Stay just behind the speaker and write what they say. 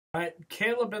Alright,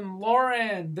 Caleb and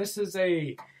Lauren, this is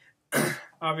a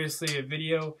obviously a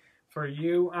video for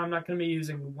you. I'm not going to be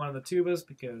using one of the tubas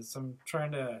because I'm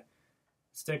trying to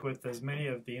stick with as many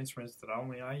of the instruments that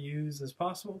only I use as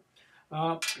possible.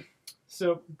 But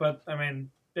I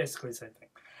mean, basically the same thing.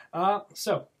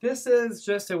 So this is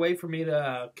just a way for me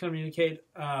to communicate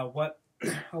what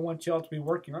I want y'all to be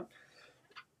working on.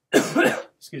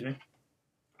 Excuse me.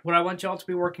 What I want y'all to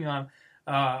be working on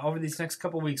over these next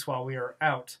couple weeks while we are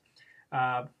out.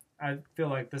 I feel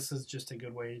like this is just a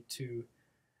good way to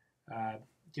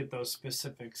get those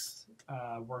specifics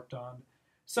worked on.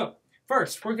 So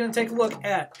first, we're going to take a look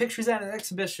at pictures at an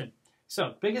exhibition.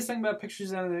 So biggest thing about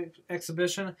pictures at an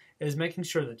exhibition is making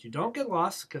sure that you don't get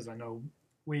lost, because I know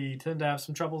we tend to have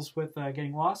some troubles with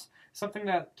getting lost. Something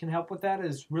that can help with that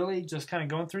is really just kind of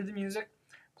going through the music,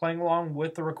 playing along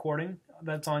with the recording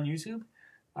that's on YouTube.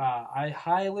 I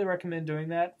highly recommend doing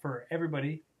that for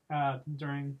everybody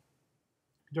during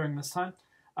this time.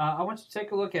 I want you to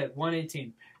take a look at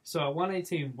 118. So at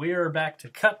 118, we are back to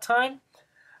cut time.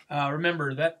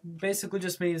 Remember, that basically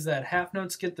just means that half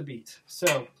notes get the beat.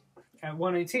 So at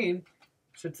 118,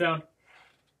 should sound.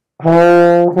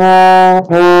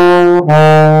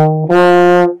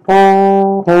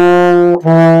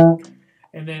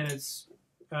 And then it's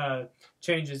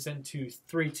changes into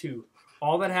 3-2.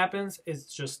 All that happens is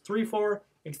just 3-4,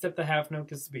 except the half note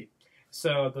gets the beat.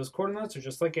 So those quarter notes are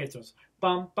just like eighth notes.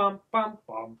 Bum, bum, bum,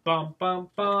 bum, bum, bum,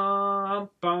 bum,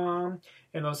 bum.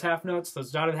 And those half notes,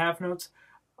 those dotted half notes,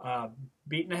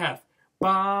 beat and a half.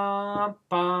 Bum,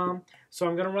 bum. So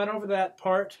I'm going to run over that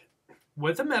part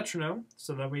with a metronome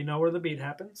so that we know where the beat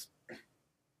happens.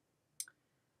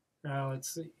 Now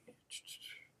let's see.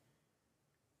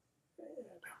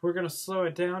 We're going to slow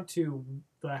it down to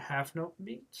the half note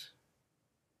beat.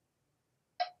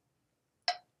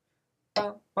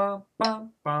 Bum, bum,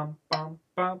 bum, bum, bum,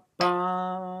 bum,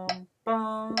 bum,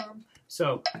 bum.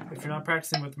 So, if you're not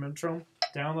practicing with the metronome,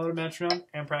 download a metronome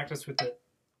and practice with it.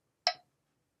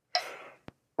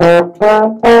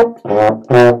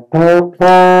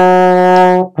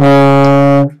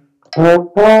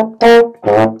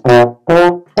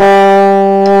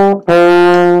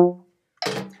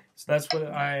 So that's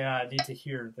what I need to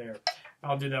hear there.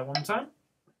 I'll do that one more time.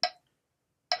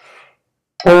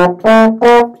 Very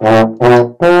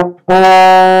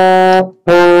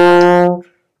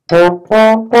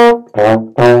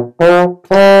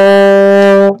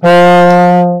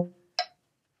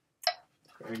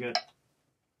good.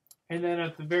 And then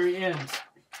at the very end,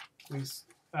 we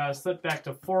slip back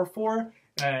to 4-4.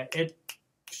 It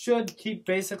should keep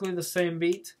basically the same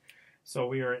beat. So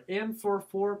we are in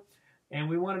 4-4, and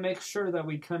we want to make sure that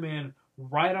we come in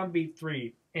right on beat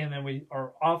 3, and then we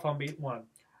are off on beat 1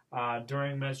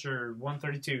 during measure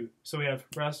 132. So we have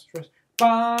rest,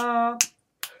 bum,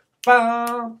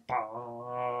 bum, bum,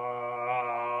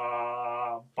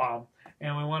 bum.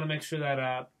 And we want to make sure that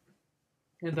at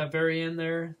the very end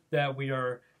there, that we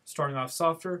are starting off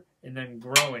softer and then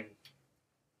growing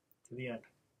to the end.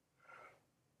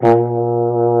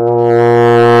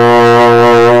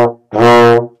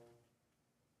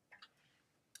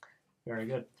 Very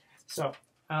good. So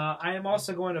I am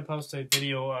also going to post a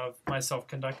video of myself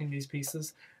conducting these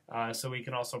pieces so we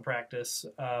can also practice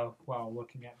while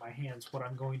looking at my hands what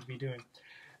I'm going to be doing.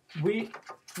 We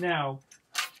now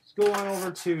go on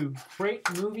over to Great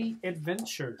Movie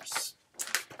Adventures.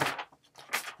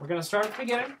 We're going to start at the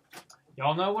beginning.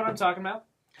 Y'all know what I'm talking about.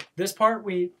 This part,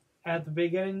 at the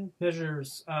beginning,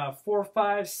 measures 4,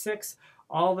 5, 6,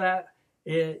 all that.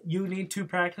 You need to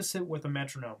practice it with a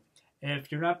metronome.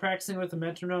 If you're not practicing with a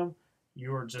metronome,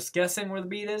 you're just guessing where the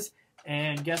beat is,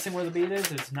 and guessing where the beat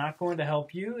is not going to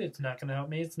help you. It's not going to help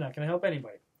me. It's not going to help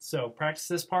anybody. So practice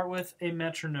this part with a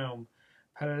metronome,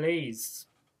 please.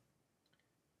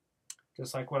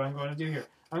 Just like what I'm going to do here.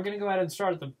 I'm going to go ahead and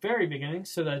start at the very beginning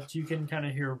so that you can kind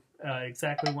of hear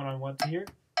exactly what I want to hear.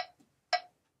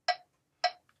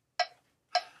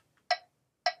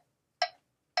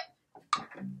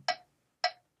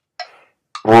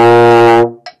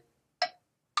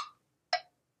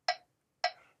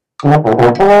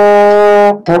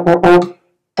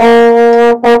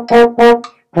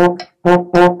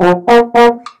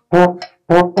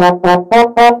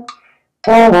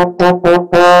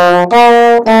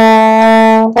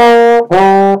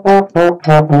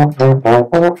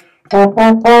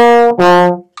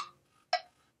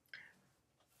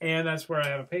 And that's where I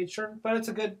have a page turn, but it's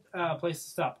a good place to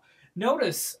stop.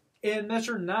 Notice in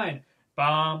measure 9,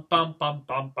 bum bum bum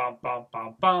bum bum bum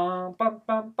bum bum bum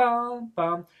bum bum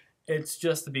bum. It's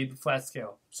just the B flat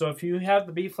scale. So if you have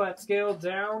the B flat scale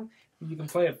down, you can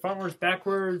play it frontwards,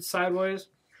 backwards, sideways.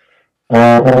 If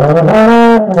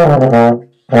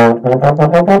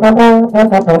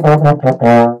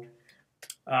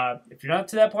you're not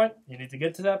to that point, you need to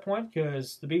get to that point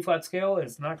because the B flat scale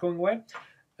is not going away.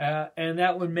 And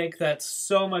that would make that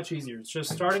so much easier. It's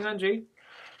just starting on G.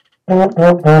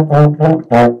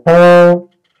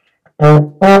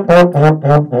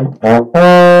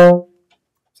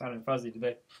 Sounding fuzzy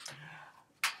today.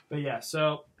 But yeah,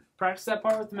 so practice that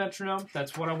part with the metronome.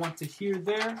 That's what I want to hear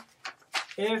there.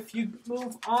 If you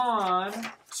move on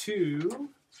to,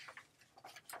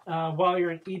 while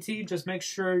you're in ET, just make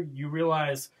sure you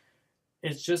realize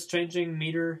it's just changing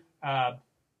meter. Yeah,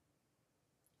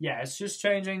 it's just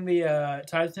changing the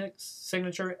time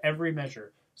signature every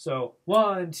measure. So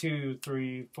 1, 2,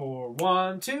 3, 4,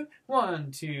 1, 2,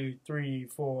 1, 2, 3,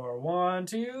 4, 1,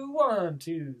 2, 1,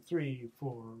 2, 3,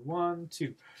 4, 1,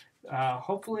 2.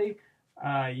 Hopefully,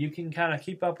 you can kind of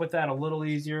keep up with that a little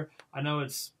easier. I know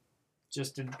it's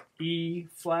just an E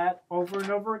flat over and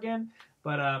over again,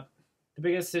 but the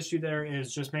biggest issue there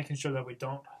is just making sure that we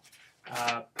don't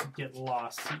get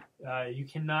lost. You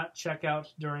cannot check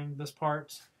out during this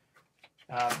part.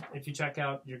 If you check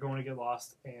out, you're going to get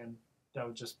lost, and that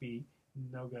would just be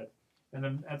no good. And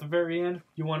then at the very end,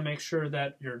 you want to make sure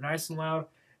that you're nice and loud.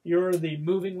 You're the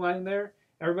moving line there.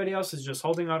 Everybody else is just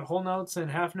holding out whole notes and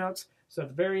half notes. So at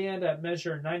the very end, at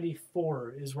measure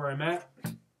 94 is where I'm at.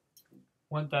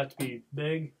 Want that to be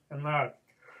big and loud.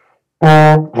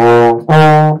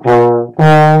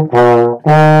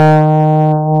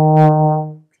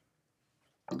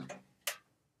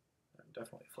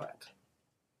 Definitely flat.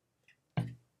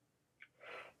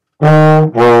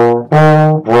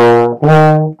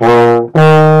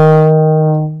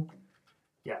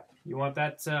 Yeah, you want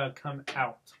that to come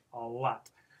out a lot.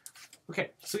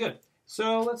 Okay, so good.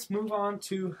 So let's move on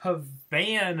to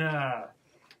Havana.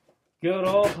 Good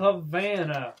old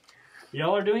Havana.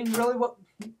 Y'all are doing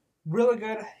really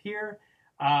good here.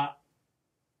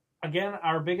 Again,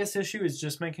 our biggest issue is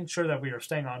just making sure that we are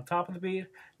staying on top of the beat,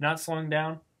 not slowing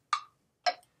down.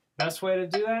 Best way to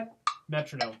do that,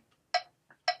 metronome.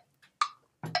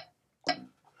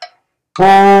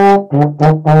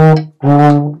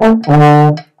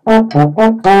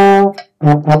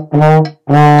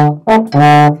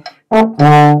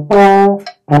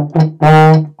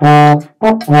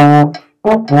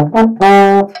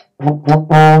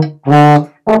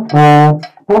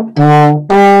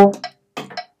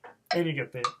 And you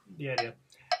get the idea.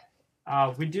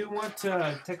 We do want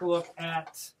to take a look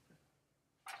at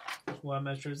what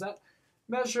measure is that?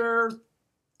 Measure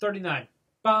 39.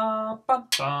 Bum, bum,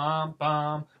 bum,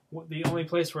 bum. The only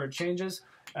place where it changes.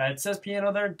 It says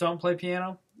piano there. Don't play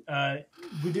piano.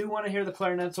 We do want to hear the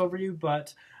clarinets over you,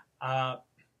 but I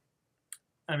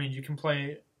mean, you can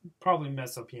probably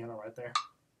mezzo piano right there.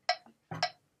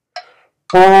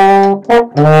 And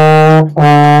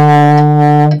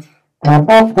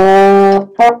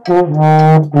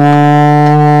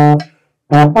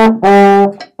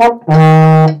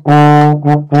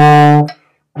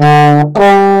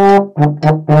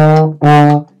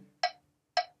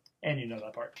you know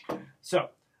that part. So,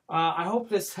 I hope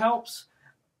this helps.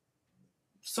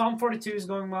 Psalm 42 is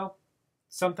going well.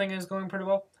 Something is going pretty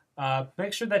well.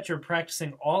 Make sure that you're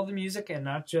practicing all the music and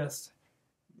not just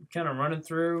kind of running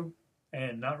through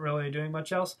and not really doing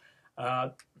much else.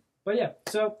 But yeah,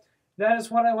 so that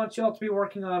is what I want you all to be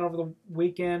working on over the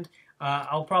weekend.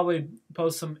 I'll probably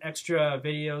post some extra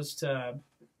videos to,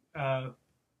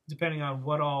 depending on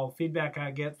what all feedback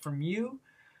I get from you.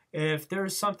 If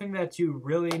there's something that you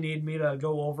really need me to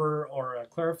go over or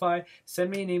clarify, send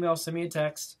me an email, send me a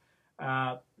text.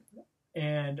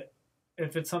 And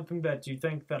if it's something that you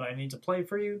think that I need to play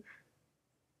for you,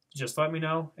 just let me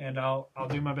know, and I'll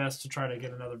do my best to try to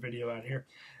get another video out here.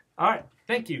 All right,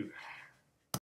 thank you.